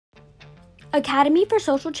Academy for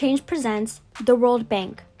Social Change presents the World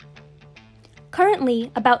Bank.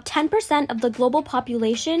 Currently, about 10% of the global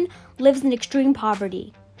population lives in extreme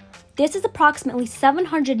poverty. This is approximately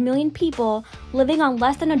 700 million people living on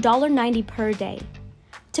less than $1.90 per day.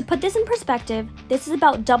 To put this in perspective, this is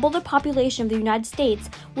about double the population of the United States,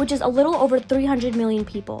 which is a little over 300 million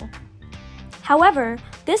people. However,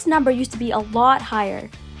 this number used to be a lot higher.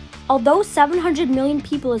 Although 700 million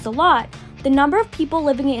people is a lot, the number of people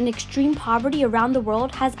living in extreme poverty around the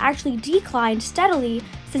world has actually declined steadily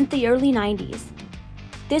since the early 90s.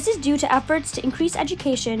 This is due to efforts to increase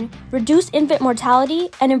education, reduce infant mortality,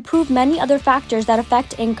 and improve many other factors that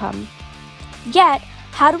affect income. Yet,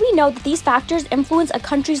 how do we know that these factors influence a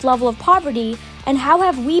country's level of poverty, and how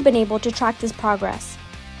have we been able to track this progress?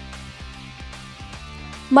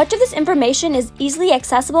 Much of this information is easily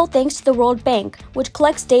accessible thanks to the World Bank, which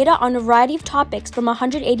collects data on a variety of topics from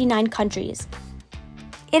 189 countries.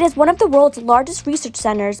 It is one of the world's largest research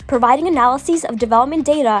centers, providing analyses of development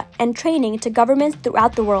data and training to governments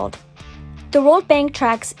throughout the world. The World Bank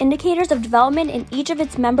tracks indicators of development in each of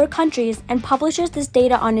its member countries and publishes this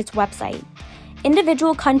data on its website.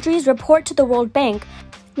 Individual countries report to the World Bank,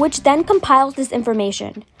 which then compiles this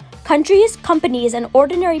information. Countries, companies, and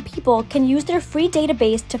ordinary people can use their free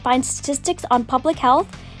database to find statistics on public health,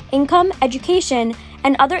 income, education,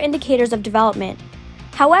 and other indicators of development.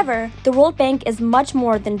 However, the World Bank is much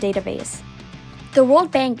more than a database. The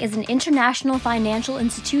World Bank is an international financial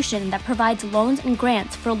institution that provides loans and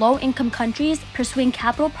grants for low-income countries pursuing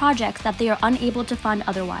capital projects that they are unable to fund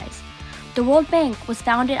otherwise. The World Bank was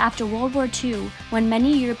founded after World War II, when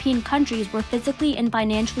many European countries were physically and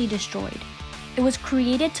financially destroyed. It was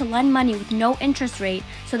created to lend money with no interest rate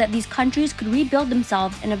so that these countries could rebuild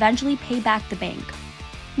themselves and eventually pay back the bank.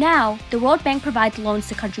 Now, the World Bank provides loans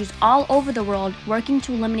to countries all over the world working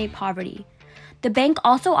to eliminate poverty. The bank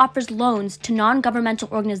also offers loans to non-governmental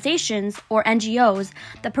organizations, or NGOs,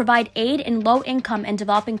 that provide aid in low-income and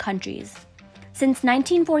developing countries. Since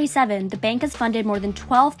 1947, the bank has funded more than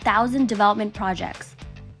 12,000 development projects.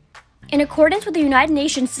 In accordance with the United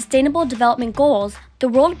Nations Sustainable Development Goals, the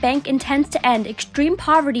World Bank intends to end extreme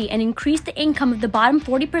poverty and increase the income of the bottom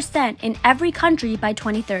 40% in every country by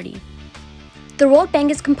 2030. The World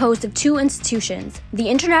Bank is composed of two institutions, the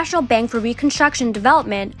International Bank for Reconstruction and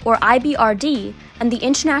Development, or IBRD, and the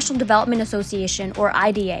International Development Association, or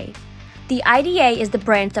IDA. The IDA is the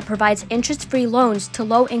branch that provides interest-free loans to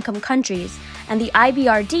low-income countries, and the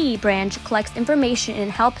IBRD branch collects information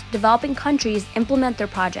and helps developing countries implement their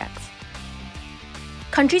projects.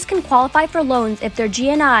 Countries can qualify for loans if their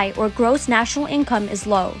GNI, or gross national income, is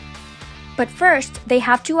low. But first, they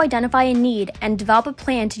have to identify a need and develop a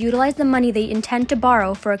plan to utilize the money they intend to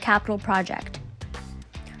borrow for a capital project.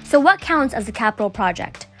 So what counts as a capital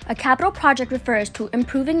project? A capital project refers to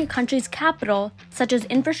improving a country's capital, such as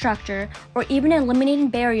infrastructure, or even eliminating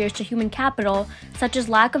barriers to human capital, such as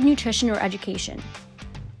lack of nutrition or education.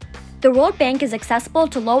 The World Bank is accessible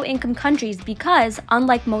to low-income countries because,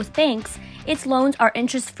 unlike most banks, its loans are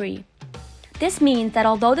interest-free. This means that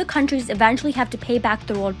although the countries eventually have to pay back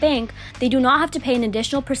the World Bank, they do not have to pay an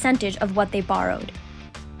additional percentage of what they borrowed.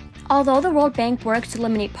 Although the World Bank works to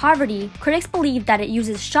eliminate poverty, critics believe that it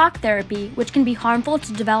uses shock therapy, which can be harmful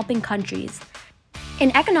to developing countries.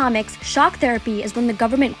 In economics, shock therapy is when the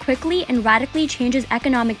government quickly and radically changes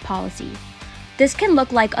economic policy. This can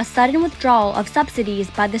look like a sudden withdrawal of subsidies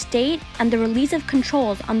by the state and the release of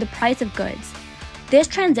controls on the price of goods. This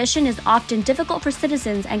transition is often difficult for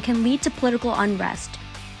citizens and can lead to political unrest.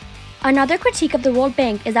 Another critique of the World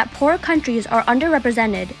Bank is that poor countries are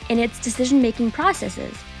underrepresented in its decision-making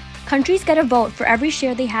processes. Countries get a vote for every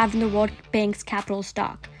share they have in the World Bank's capital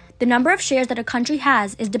stock. The number of shares that a country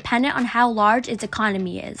has is dependent on how large its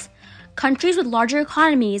economy is. Countries with larger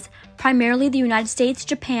economies, primarily the United States,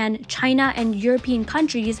 Japan, China, and European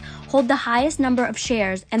countries, hold the highest number of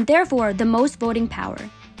shares and therefore the most voting power.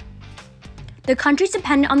 The countries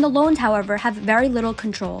dependent on the loans, however, have very little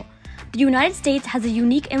control. The United States has a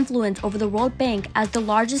unique influence over the World Bank as the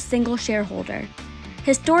largest single shareholder.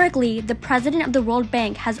 Historically, the president of the World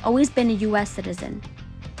Bank has always been a U.S. citizen.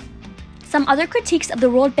 Some other critiques of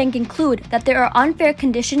the World Bank include that there are unfair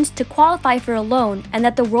conditions to qualify for a loan and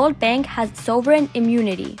that the World Bank has sovereign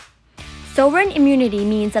immunity. Sovereign immunity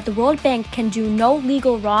means that the World Bank can do no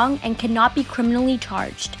legal wrong and cannot be criminally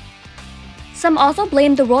charged. Some also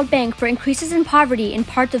blame the World Bank for increases in poverty in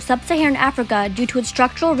parts of sub-Saharan Africa due to its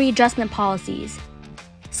structural readjustment policies.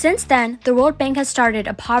 Since then, the World Bank has started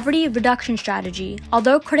a poverty reduction strategy,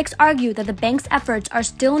 although critics argue that the bank's efforts are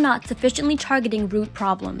still not sufficiently targeting root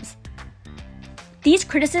problems. These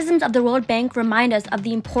criticisms of the World Bank remind us of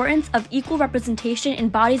the importance of equal representation in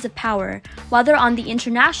bodies of power, whether on the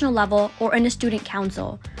international level or in a student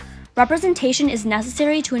council. Representation is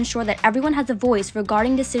necessary to ensure that everyone has a voice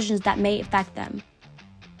regarding decisions that may affect them.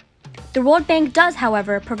 The World Bank does,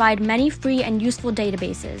 however, provide many free and useful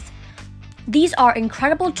databases. These are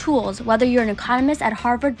incredible tools whether you're an economist at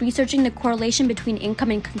Harvard researching the correlation between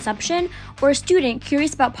income and consumption, or a student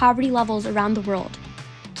curious about poverty levels around the world.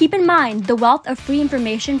 Keep in mind the wealth of free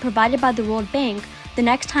information provided by the World Bank the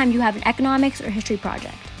next time you have an economics or history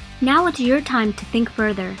project. Now it's your time to think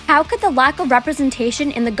further. How could the lack of representation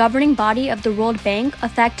in the governing body of the World Bank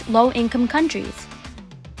affect low-income countries?